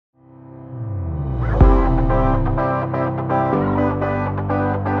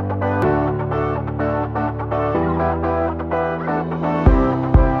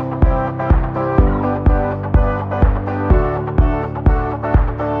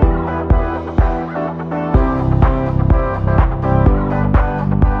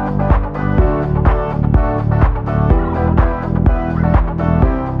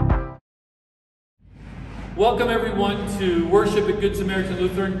welcome everyone to worship at Good Samaritan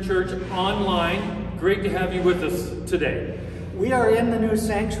Lutheran Church online. Great to have you with us today. We are in the new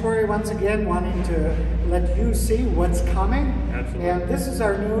sanctuary once again, wanting to let you see what's coming. Absolutely. And this is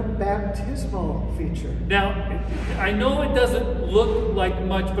our new baptismal feature. Now, I know it doesn't look like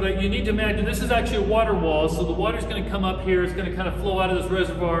much, but you need to imagine this is actually a water wall, so the water's going to come up here. It's going to kind of flow out of this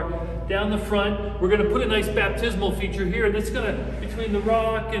reservoir down the front. We're going to put a nice baptismal feature here, and it's going to, between the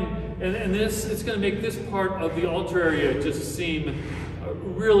rock and this, it's going to make this part of the altar area just seem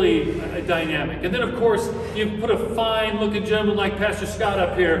really dynamic. And then, of course, you put a fine-looking gentleman like Pastor Scott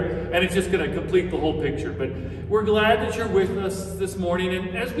up here, and it's just going to complete the whole picture. But we're glad that you're with us this morning.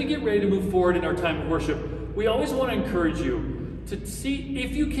 And as we get ready to move forward in our time of worship, we always want to encourage you to see,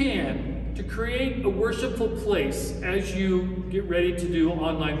 if you can, to create a worshipful place as you get ready to do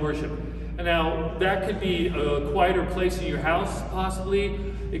online worship. And now, that could be a quieter place in your house, possibly.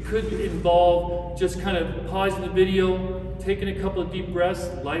 It could involve just kind of pausing the video, taking a couple of deep breaths,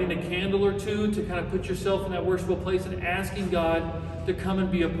 lighting a candle or two to kind of put yourself in that worshipful place and asking God to come and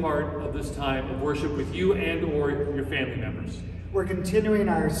be a part of this time of worship with you and or your family members. We're continuing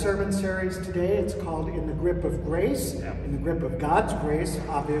our sermon series today. It's called In the Grip of Grace, in the grip of God's grace,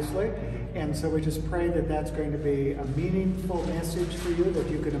 obviously. And so we just pray that that's going to be a meaningful message for you that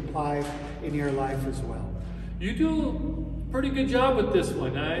you can apply in your life as well. You do a pretty good job with this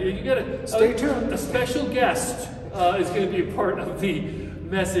one. You got Stay tuned. A special guest is going to be a part of the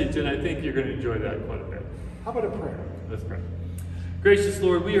message, and I think you're going to enjoy that quite a bit. How about a prayer? Let's pray. Gracious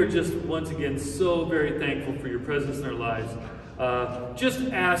Lord, we are just once again so very thankful for your presence in our lives. Just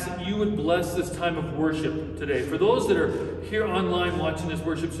ask that you would bless this time of worship today. For those that are here online watching this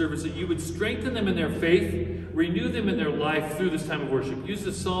worship service, that you would strengthen them in their faith, renew them in their life through this time of worship. Use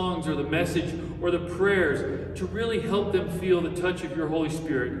the songs or the message or the prayers to really help them feel the touch of your Holy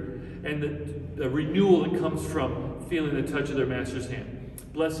Spirit and the renewal that comes from feeling the touch of their Master's hand.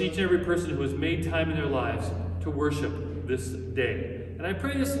 Bless each and every person who has made time in their lives to worship this day. And I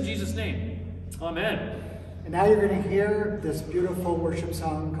pray this in Jesus' name. Amen. And now you're going to hear this beautiful worship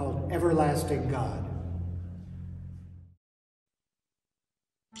song called Everlasting God.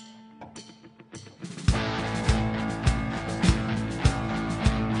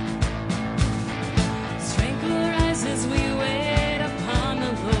 Strength will rise as we wait upon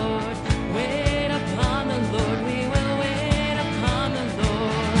the Lord. Wait upon the Lord. We will wait upon the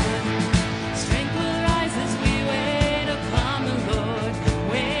Lord. Strength will rise as we wait upon the Lord.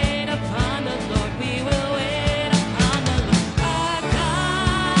 Wait upon the Lord. We will wait upon the Lord. Our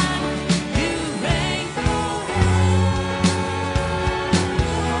God, you reign.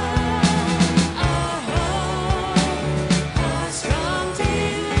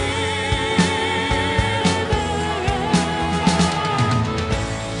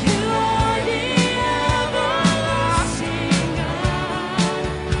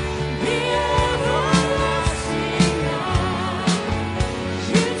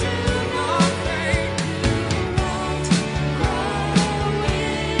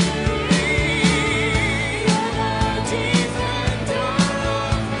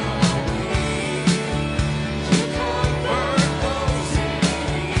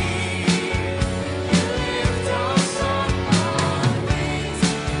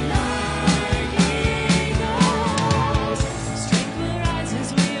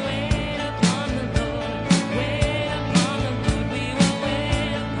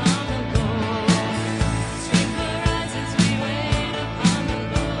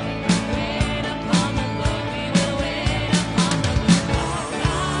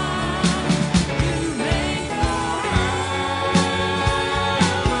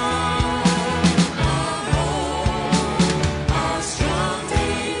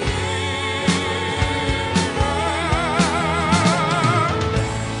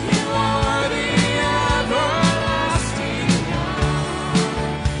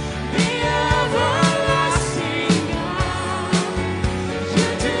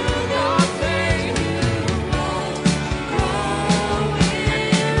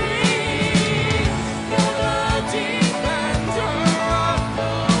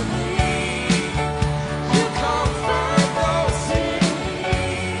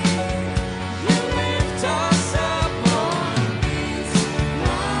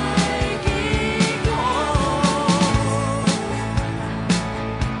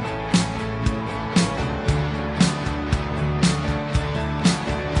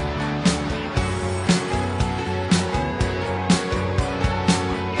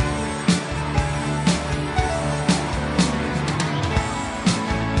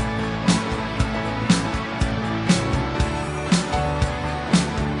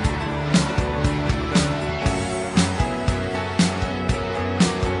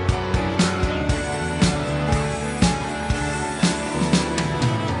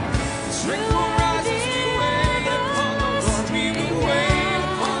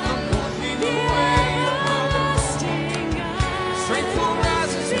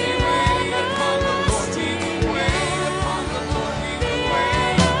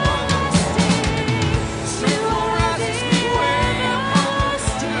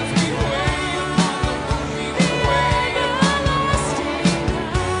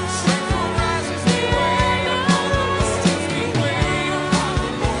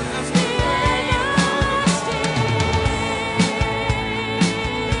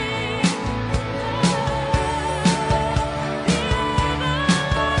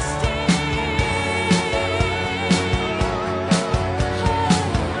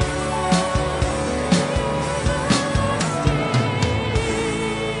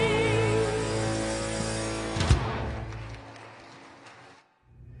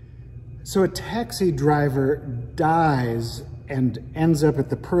 So a taxi driver dies and ends up at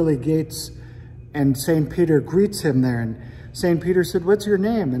the pearly gates, and St. Peter greets him there. And St. Peter said, "What's your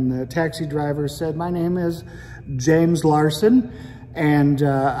name?" And the taxi driver said, "My name is James Larson, and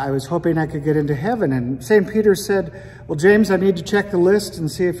I was hoping I could get into heaven." And St. Peter said, "Well, James, I need to check the list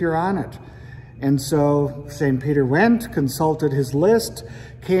and see if you're on it." And so St. Peter went, consulted his list,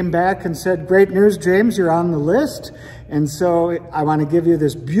 came back and said, "Great news, James, you're on the list. And so I want to give you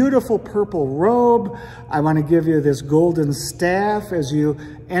this beautiful purple robe. I want to give you this golden staff as you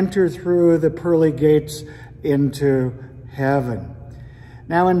enter through the pearly gates into heaven."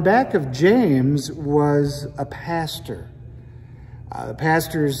 Now, in back of James was a pastor. The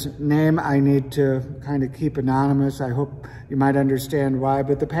pastor's name I need to kind of keep anonymous. I hope you might understand why.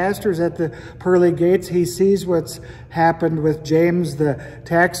 But the pastor's at the pearly gates. He sees what's happened with James, the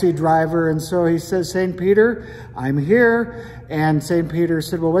taxi driver. And so he says, "St. Peter, I'm here." And St. Peter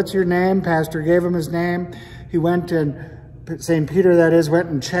said, "Well, what's your name?" Pastor gave him his name. He went and, St. Peter, that is, went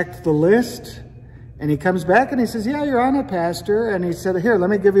and checked the list. And he comes back and he says, "Yeah, you're on it, Pastor." And he said, "Here, let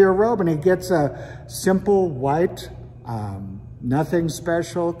me give you a robe." And he gets a simple white, nothing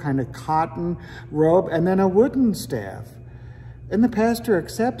special, kind of cotton robe, and then a wooden staff. And the pastor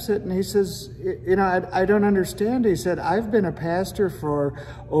accepts it, and he says, "You know, I don't understand." He said, "I've been a pastor for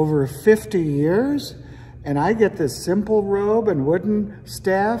over 50 years, and I get this simple robe and wooden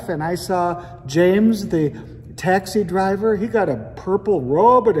staff, and I saw James, the taxi driver, he got a purple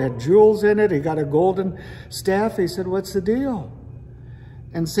robe, it had jewels in it, he got a golden staff." He said, "What's the deal?"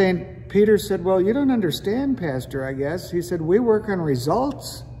 And St. Peter said, "Well, you don't understand, Pastor, I guess." He said, "We work on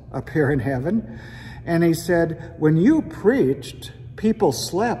results up here in heaven." And he said, "When you preached, people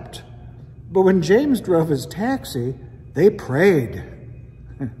slept. But when James drove his taxi, they prayed."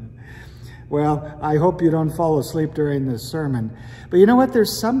 Well, I hope you don't fall asleep during this sermon. But you know what?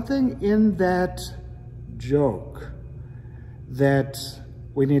 There's something in that joke that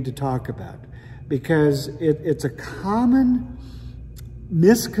we need to talk about, because it's a common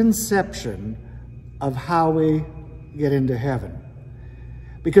misconception of how we get into heaven.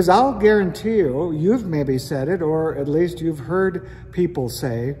 Because I'll guarantee you, you've maybe said it, or at least you've heard people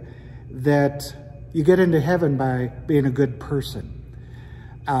say that you get into heaven by being a good person.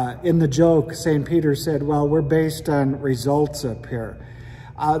 In the joke, St. Peter said, "Well, we're based on results up here."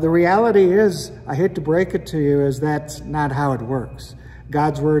 The reality is, I hate to break it to you, is that's not how it works.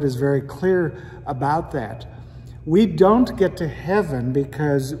 God's word is very clear about that. We don't get to heaven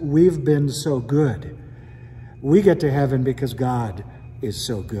because we've been so good. We get to heaven because God is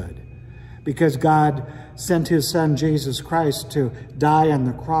so good. Because God sent his son, Jesus Christ, to die on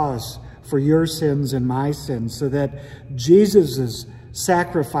the cross for your sins and my sins, so that Jesus'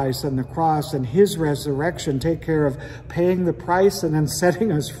 sacrifice on the cross and his resurrection take care of paying the price and then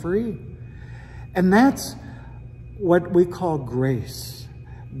setting us free. And that's what we call grace.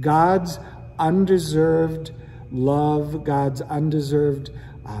 God's undeserved love, God's undeserved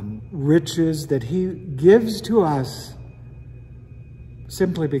riches that he gives to us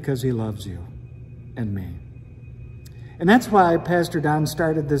simply because he loves you and me. And that's why Pastor Don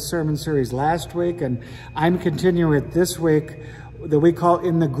started this sermon series last week, and I'm continuing it this week, that we call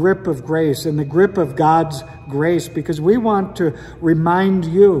In the Grip of Grace, in the grip of God's grace, because we want to remind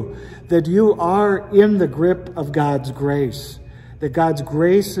you that you are in the grip of God's grace. That God's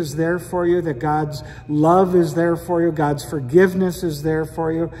grace is there for you, that God's love is there for you, God's forgiveness is there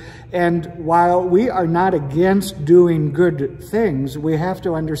for you. And while we are not against doing good things, we have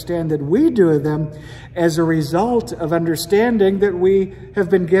to understand that we do them as a result of understanding that we have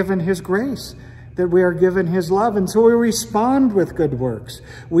been given his grace, that we are given his love. And so we respond with good works.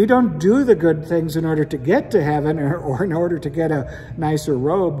 We don't do the good things in order to get to heaven or in order to get a nicer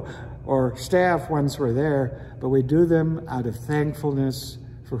robe or staff once we're there, but we do them out of thankfulness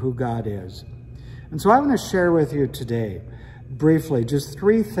for who God is. And so I want to share with you today, briefly, just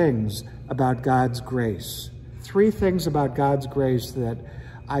 3 things about God's grace. 3 things about God's grace that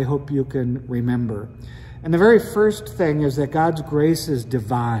I hope you can remember. And the very first thing is that God's grace is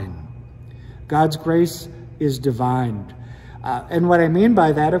divine. God's grace is divine. And what I mean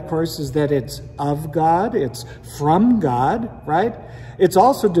by that, of course, is that it's of God, it's from God, right? It's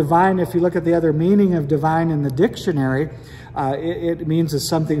also divine. If you look at the other meaning of divine in the dictionary, it means it's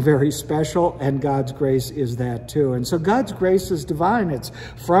something very special, and God's grace is that too. And so God's grace is divine. It's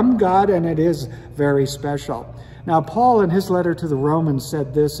from God, and it is very special. Now, Paul, in his letter to the Romans,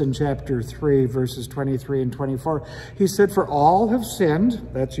 said this in chapter 3, verses 23 and 24. He said, "For all have sinned,"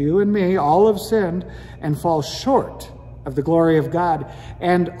 that's you and me, all have sinned, "and fall short of the glory of God,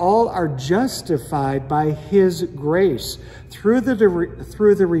 and all are justified by his grace through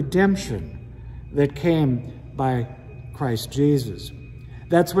the redemption that came by Christ Jesus.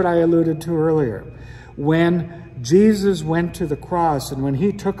 That's what I alluded to earlier. When Jesus went to the cross and when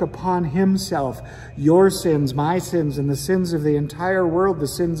he took upon himself your sins, my sins, and the sins of the entire world, the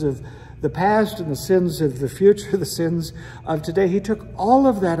sins of the past and the sins of the future, the sins of today, he took all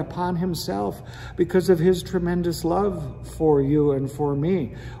of that upon himself because of his tremendous love for you and for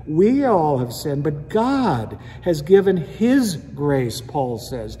me. We all have sinned, but God has given his grace, Paul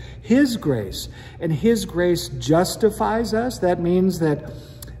says, his grace. And his grace justifies us. That means that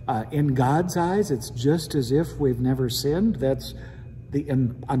in God's eyes, it's just as if we've never sinned. That's the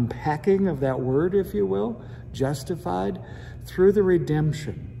unpacking of that word, if you will, justified through the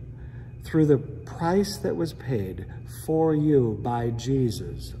redemption, through the price that was paid for you by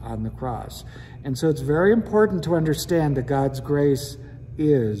Jesus on the cross. And so it's very important to understand that God's grace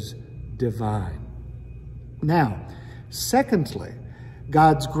is divine. Now, secondly,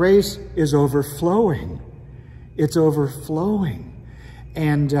 God's grace is overflowing. It's overflowing.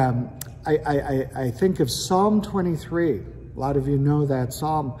 And I think of Psalm 23. A lot of you know that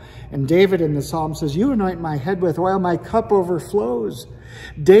psalm. And David in the psalm says, "You anoint my head with oil, my cup overflows."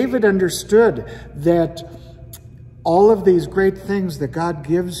 David understood that all of these great things that God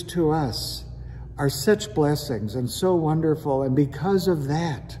gives to us are such blessings and so wonderful. And because of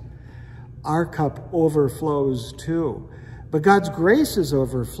that, our cup overflows too. But God's grace is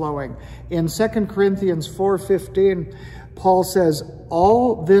overflowing. In 2 Corinthians 4:15, Paul says,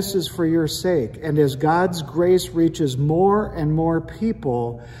 "All this is for your sake, and as God's grace reaches more and more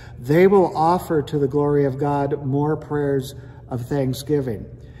people, they will offer to the glory of God more prayers of thanksgiving."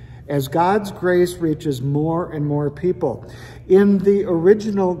 As God's grace reaches more and more people. In the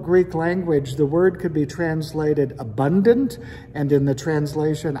original Greek language, the word could be translated abundant, and in the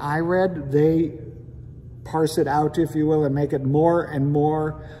translation I read, they parse it out, if you will, and make it more and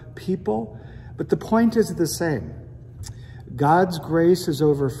more people. But the point is the same. God's grace is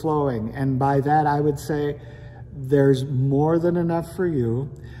overflowing, and by that I would say there's more than enough for you.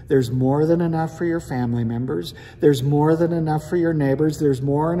 There's more than enough for your family members. There's more than enough for your neighbors. There's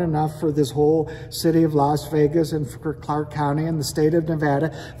more than enough for this whole city of Las Vegas and for Clark County and the state of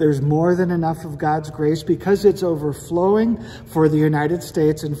Nevada. There's more than enough of God's grace because it's overflowing for the United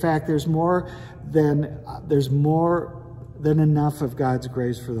States. In fact, there's more than enough of God's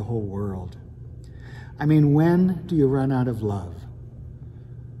grace for the whole world. I mean, when do you run out of love?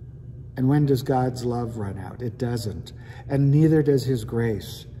 And when does God's love run out? It doesn't. And neither does his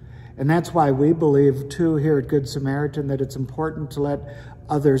grace. And that's why we believe, too, here at Good Samaritan, that it's important to let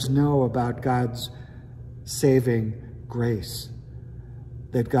others know about God's saving grace.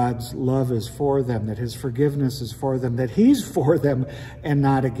 That God's love is for them, that his forgiveness is for them, that he's for them and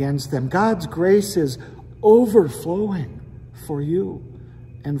not against them. God's grace is overflowing for you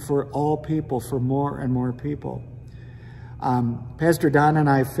and for all people, for more and more people. Pastor Don and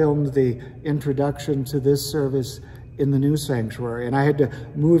I filmed the introduction to this service in the new sanctuary, and I had to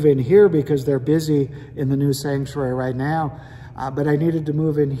move in here because they're busy in the new sanctuary right now, but I needed to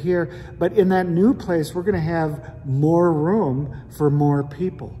move in here. But in that new place, we're going to have more room for more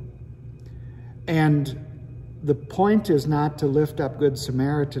people. And the point is not to lift up Good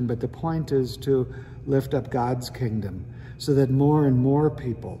Samaritan, but the point is to lift up God's kingdom, so that more and more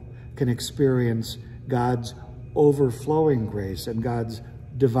people can experience God's overflowing grace and God's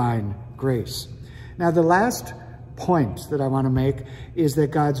divine grace. Now, the last point that I want to make is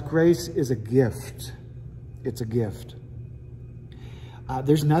that God's grace is a gift. It's a gift.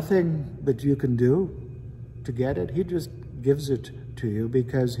 There's nothing that you can do to get it. He just gives it to you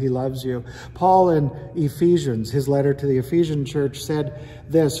because he loves you. Paul in Ephesians, his letter to the Ephesian church, said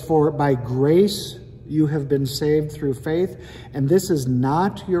this, "For by grace you have been saved through faith, and this is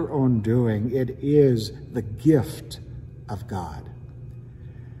not your own doing. It is the gift of God."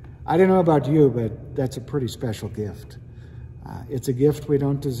 I don't know about you, but that's a pretty special gift. It's a gift we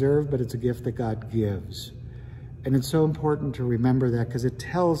don't deserve, but it's a gift that God gives. And it's so important to remember that because it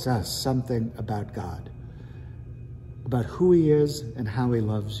tells us something about God, about who he is and how he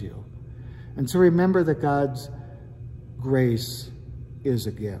loves you. And so remember that God's grace is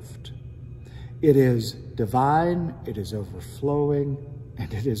a gift. It is divine, it is overflowing,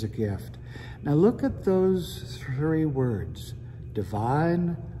 and it is a gift. Now look at those three words: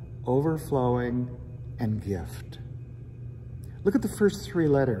 divine, overflowing, and gift. Look at the first three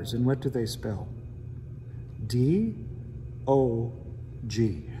letters, and what do they spell? D-O-G.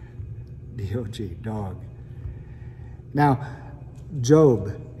 D-O-G, dog. Now,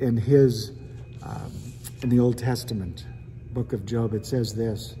 Job, in his in the Old Testament, book of Job, it says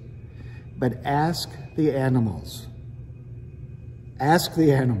this, but ask the animals,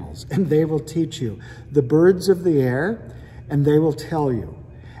 and they will teach you. The birds of the air, and they will tell you.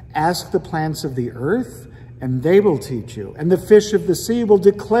 Ask the plants of the earth, and they will teach you. And the fish of the sea will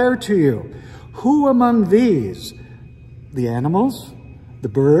declare to you. Who among these, the animals, the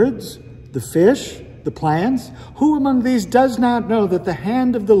birds, the fish, the plants, who among these does not know that the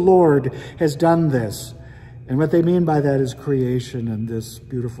hand of the Lord has done this? And what they mean by that is creation and this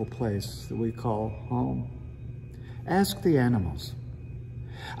beautiful place that we call home. Ask the animals.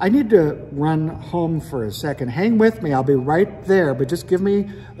 I need to run home for a second. Hang with me. I'll be right there, but just give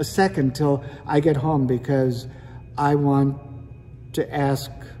me a second till I get home because I want to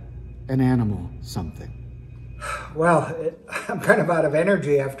ask an animal something. Well, I'm kind of out of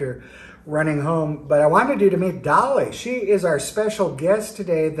energy after running home, but I wanted you to meet Dolly. She is our special guest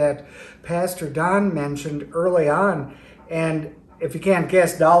today that Pastor Don mentioned early on. And if you can't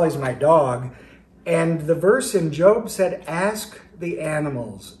guess, Dolly's my dog. And the verse in Job said, ask the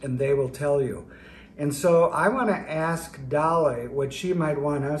animals and they will tell you. And so I want to ask Dolly what she might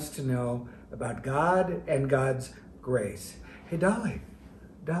want us to know about God and God's grace. Hey, Dolly,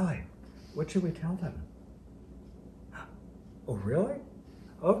 what should we tell them? Oh, really?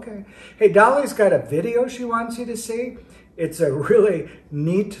 Okay. Hey, Dolly's got a video she wants you to see. It's a really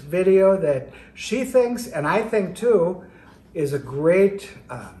neat video that she thinks, and I think too, is a great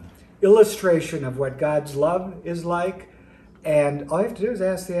illustration of what God's love is like. And all you have to do is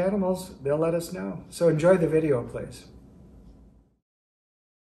ask the animals. They'll let us know. So enjoy the video, please.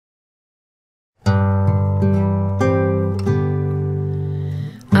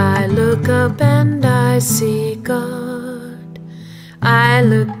 I look up and I see God. I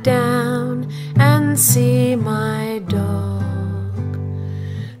look down and see my dog.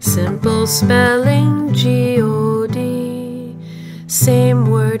 Simple spelling G-O-D. Same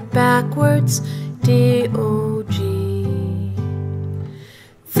word backwards, D-O-G.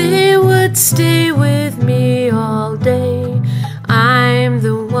 They would stay with me all day. I'm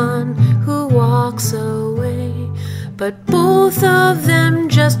the one who walks away. But both of them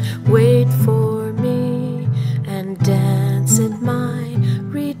just wait for me and dance at my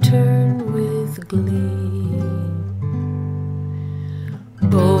return with glee.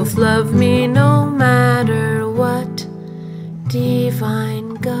 Both love me no matter what,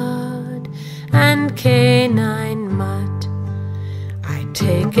 divine God and canine mutt. I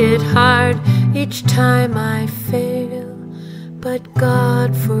take it hard each time I fail, but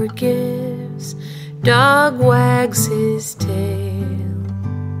God forgives. Dog wags his tail.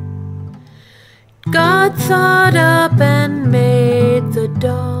 God thought up and made the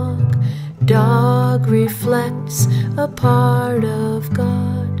dog. Dog reflects a part of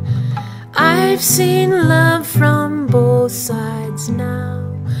God. I've seen love from both sides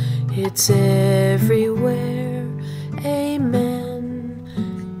now. It's everywhere. Amen.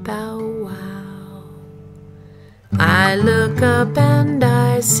 Bow wow. I look up and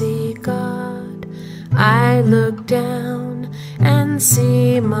I see God. I look down and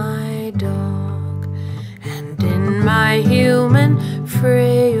see my dog, and in my human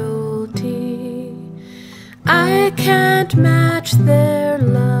frailty, I can't match their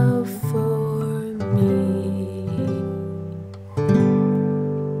love for me.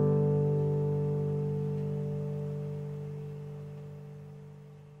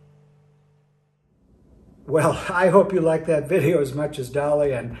 Well, I hope you like that video as much as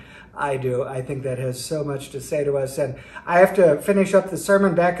Dolly and I do. I think that has so much to say to us. And I have to finish up the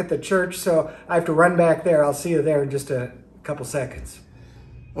sermon back at the church, so I have to run back there. I'll see you there in just a couple seconds.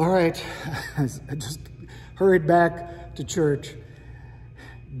 All right, I just hurried back to church.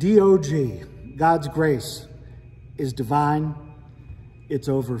 D-O-G, God's grace, is divine, it's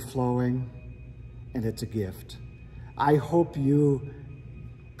overflowing, and it's a gift. I hope you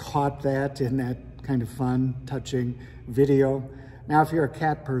caught that in that kind of fun, touching video. Now, if you're a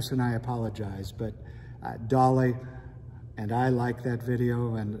cat person, I apologize, but Dolly and I like that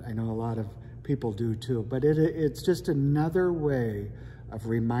video, and I know a lot of people do too. But it's just another way of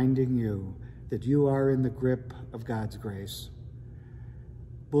reminding you that you are in the grip of God's grace.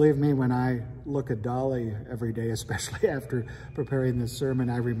 Believe me, when I look at Dolly every day, especially after preparing this sermon,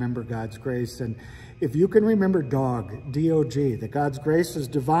 I remember God's grace. And if you can remember dog, D-O-G, that God's grace is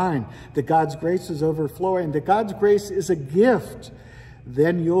divine, that God's grace is overflowing, that God's grace is a gift,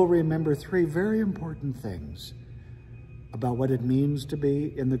 then you'll remember three very important things about what it means to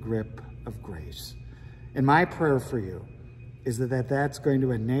be in the grip of grace. And my prayer for you is that that's going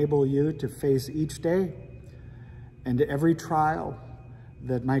to enable you to face each day and every trial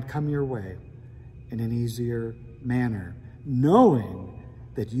that might come your way in an easier manner, knowing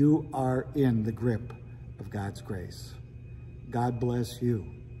that you are in the grip of God's grace. God bless you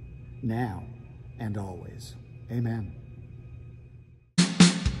now and always. Amen.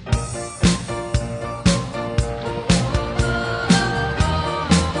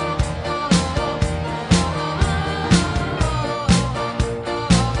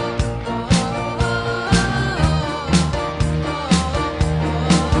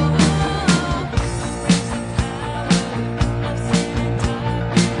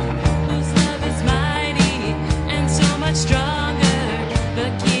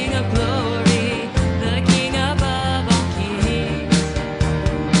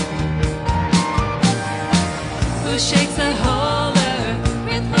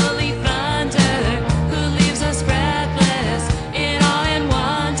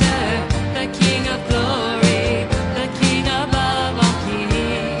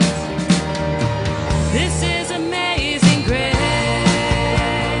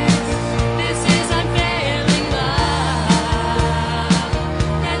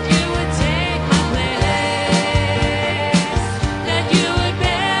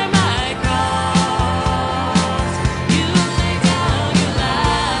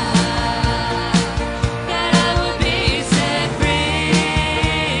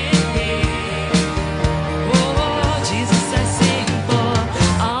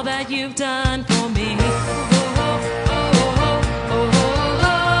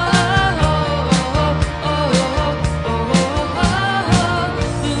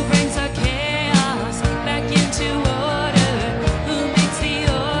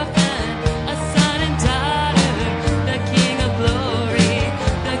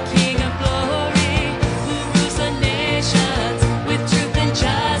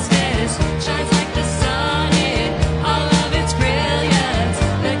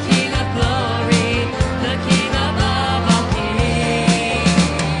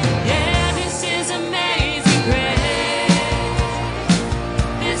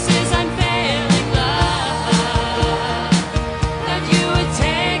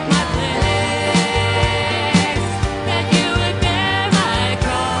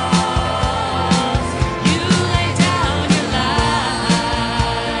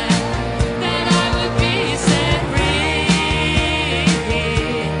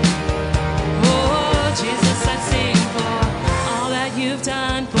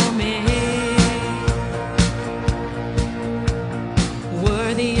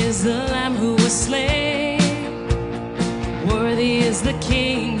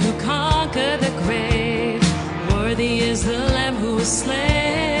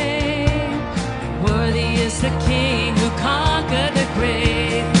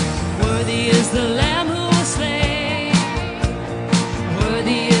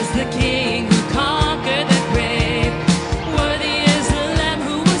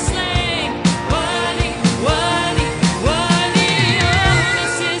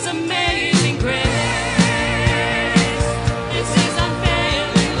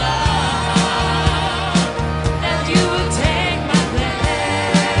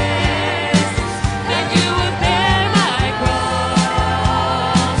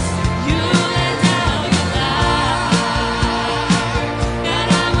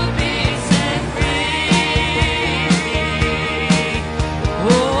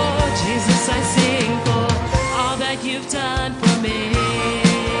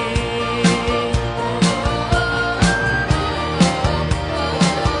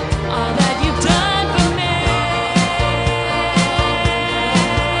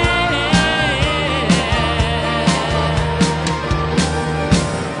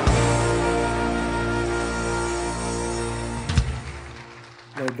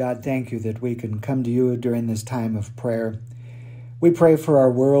 Lord God, thank you that we can come to you during this time of prayer. We pray for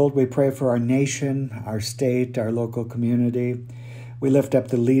our world. We pray for our nation, our state, our local community. We lift up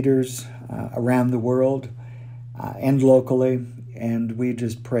the leaders around the world and locally, and we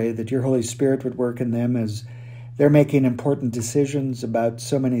just pray that your Holy Spirit would work in them as they're making important decisions about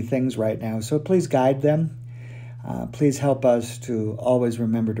so many things right now. So please guide them. Please help us to always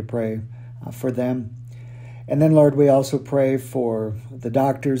remember to pray for them. And then, Lord, we also pray for the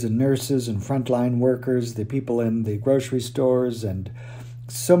doctors and nurses and frontline workers, the people in the grocery stores and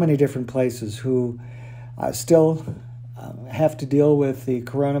so many different places who still have to deal with the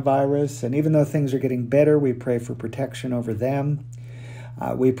coronavirus. And even though things are getting better, we pray for protection over them.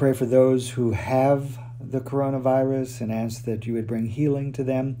 We pray for those who have the coronavirus and ask that you would bring healing to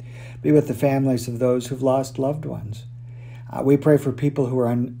them. Be with the families of those who've lost loved ones. We pray for people who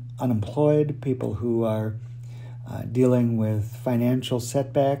are unemployed, people who are dealing with financial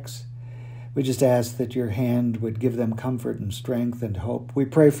setbacks, We just ask that your hand would give them comfort and strength and hope. We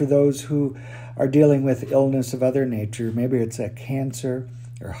pray for those who are dealing with illness of other nature. Maybe it's a cancer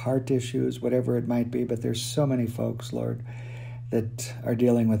or heart issues, whatever it might be, but there's so many folks, Lord, that are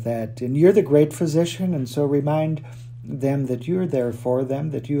dealing with that. And you're the great physician, and so remind them that you're there for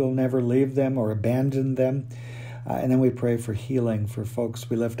them, that you will never leave them or abandon them. And then we pray for healing for folks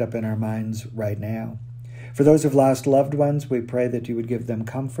we lift up in our minds right now. For those who've lost loved ones, we pray that you would give them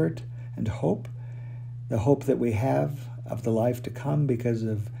comfort and hope, the hope that we have of the life to come because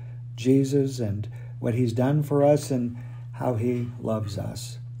of Jesus and what he's done for us and how he loves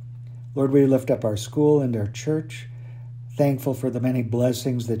us. Lord, we lift up our school and our church, thankful for the many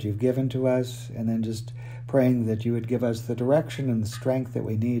blessings that you've given to us, and then just praying that you would give us the direction and the strength that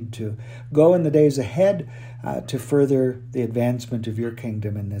we need to go in the days ahead to further the advancement of your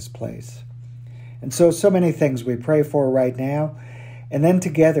kingdom in this place. And so many things we pray for right now. And then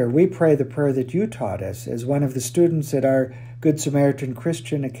together we pray the prayer that you taught us as one of the students at our Good Samaritan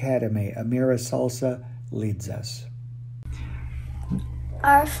Christian Academy, Amira Salsa, leads us.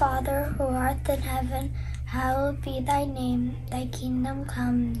 Our Father, who art in heaven, hallowed be thy name. Thy kingdom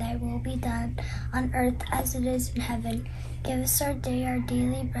come, thy will be done, on earth as it is in heaven. Give us our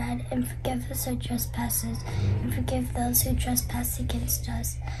daily bread, and forgive us our trespasses, and forgive those who trespass against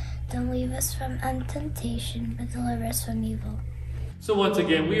us. Don't leave us from temptation, but deliver us from evil. So once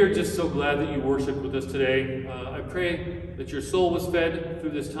again, we are just so glad that you worshiped with us today. I pray that your soul was fed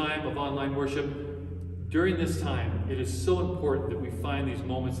through this time of online worship. During this time, it is so important that we find these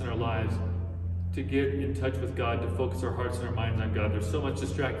moments in our lives to get in touch with God, to focus our hearts and our minds on God. There's so much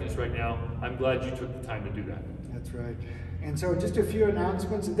distracting us right now. I'm glad you took the time to do that. That's right. And so just a few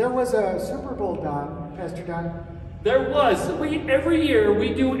announcements. There was a Super Bowl, Don, Pastor Don. There was. Every year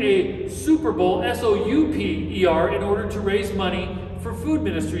we do a Super Bowl, SOUPER, in order to raise money for food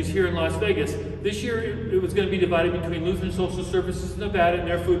ministries here in Las Vegas. This year it was going to be divided between Lutheran Social Services Nevada and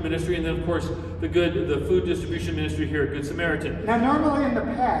their food ministry, and then of course the food distribution ministry here at Good Samaritan. Now normally in the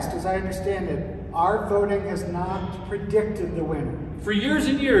past, as I understand it, our voting has not predicted the winner. For years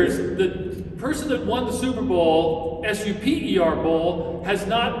and years, the person that won the Super Bowl, SUPER Bowl, has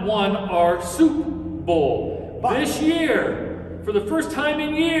not won our Soup Bowl. But this year, for the first time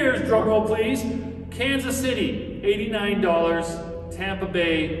in years, drum roll please, Kansas City, $89, Tampa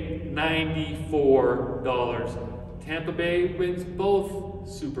Bay, $94. Tampa Bay wins both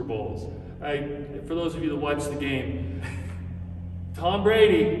Super Bowls. For those of you that watch the game, Tom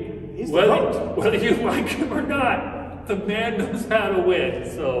Brady, whether you like him or not, the man knows how to win.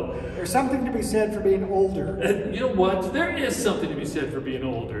 So there's something to be said for being older. You know what? There is something to be said for being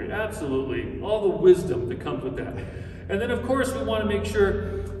older. Absolutely. All the wisdom that comes with that. And then, of course, we want to make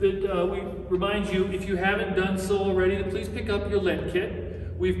sure that we remind you, if you haven't done so already, to please pick up your Lent Kit.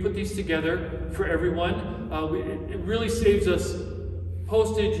 We've put these together for everyone. It really saves us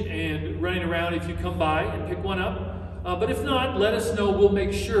postage and running around if you come by and pick one up. But if not, let us know. We'll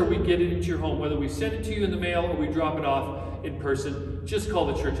make sure we get it into your home, whether we send it to you in the mail or we drop it off in person. Just call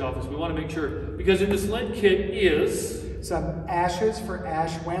the church office. We want to make sure, because in this Lent Kit is some ashes for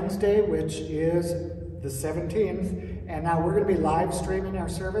Ash Wednesday, which is the 17th. And now we're going to be live streaming our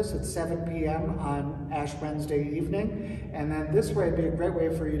service at 7 p.m. on Ash Wednesday evening. And then this way would be a great way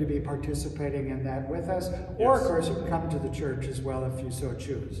for you to be participating in that with us. Or, of course, you can come to the church as well if you so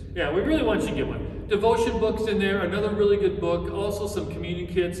choose. Yeah, we really want you to get one. Devotion books in there, another really good book, also some communion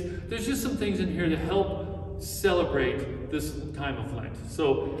kits. There's just some things in here to help celebrate this time of Lent.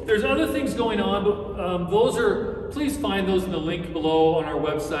 So there's other things going on, but please find those in the link below on our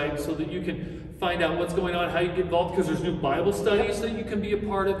website so that you can find out what's going on, how you get involved, because there's new Bible studies that you can be a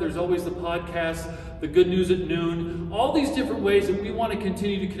part of. There's always the podcast, the Good News at Noon, all these different ways that we want to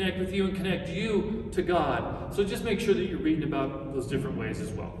continue to connect with you and connect you to God. So just make sure that you're reading about those different ways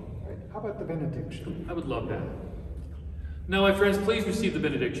as well. Right. How about the benediction? I would love that. Now, my friends, please receive the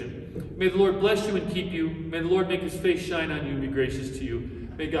benediction. May the Lord bless you and keep you. May the Lord make his face shine on you and be gracious to you.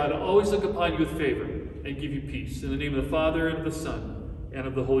 May God always look upon you with favor and give you peace. In the name of the Father, and of the Son, and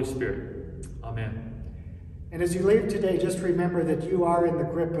of the Holy Spirit. Amen. And as you leave today, just remember that you are in the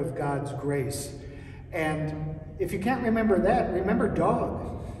grip of God's grace. And if you can't remember that, remember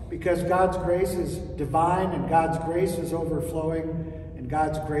dog. Because God's grace is divine, and God's grace is overflowing, and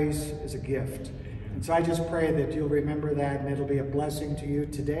God's grace is a gift. And so I just pray that you'll remember that, and it'll be a blessing to you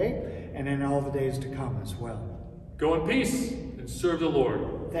today and in all the days to come as well. Go in peace and serve the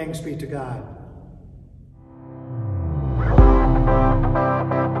Lord. Thanks be to God.